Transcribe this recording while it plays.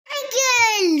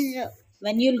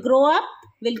When you'll grow up,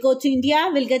 we'll go to India.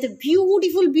 We'll get a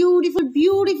beautiful, beautiful,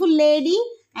 beautiful lady,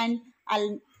 and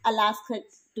I'll ask her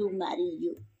to marry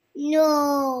you.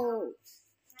 No.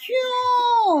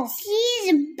 Kyun?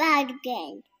 She's a bad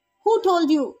girl. Who told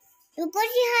you?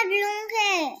 Because she had long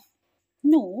hair.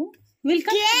 No. We'll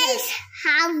cut. Girls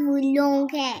have long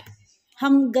hair.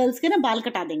 हम girls के ना बाल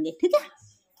कटा देंगे, ठीक है?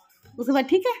 उसके बाद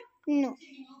ठीक है? No.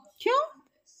 क्यों?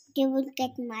 They will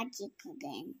get magic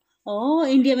again. Oh,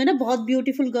 India में ना बहुत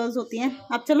ब्यूटीफुल गर्ल्स होती हैं.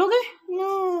 आप चलोगे? No.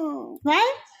 Why?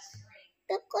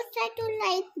 Because I don't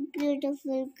like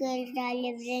beautiful girls that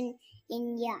live in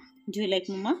India. Do you like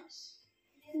Mama?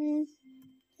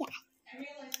 Yeah.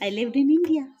 I lived in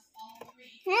India.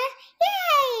 Huh?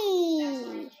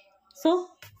 Yay! So,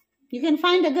 you can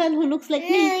find a girl who looks like No,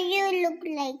 me. you look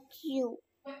like you.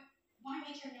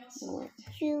 Oh,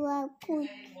 You are good,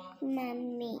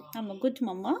 mommy. I'm a good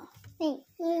mama.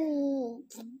 Mm.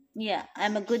 Yeah,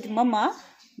 I'm a good mama,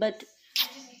 but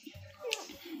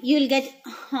you'll get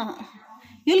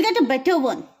a better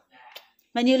one.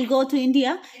 When you'll go to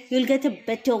India, you'll get a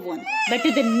better one,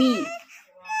 better than me.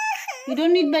 You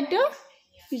don't need better.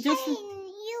 You just.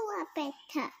 You are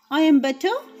better. I am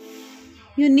better.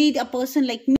 You need a person like me.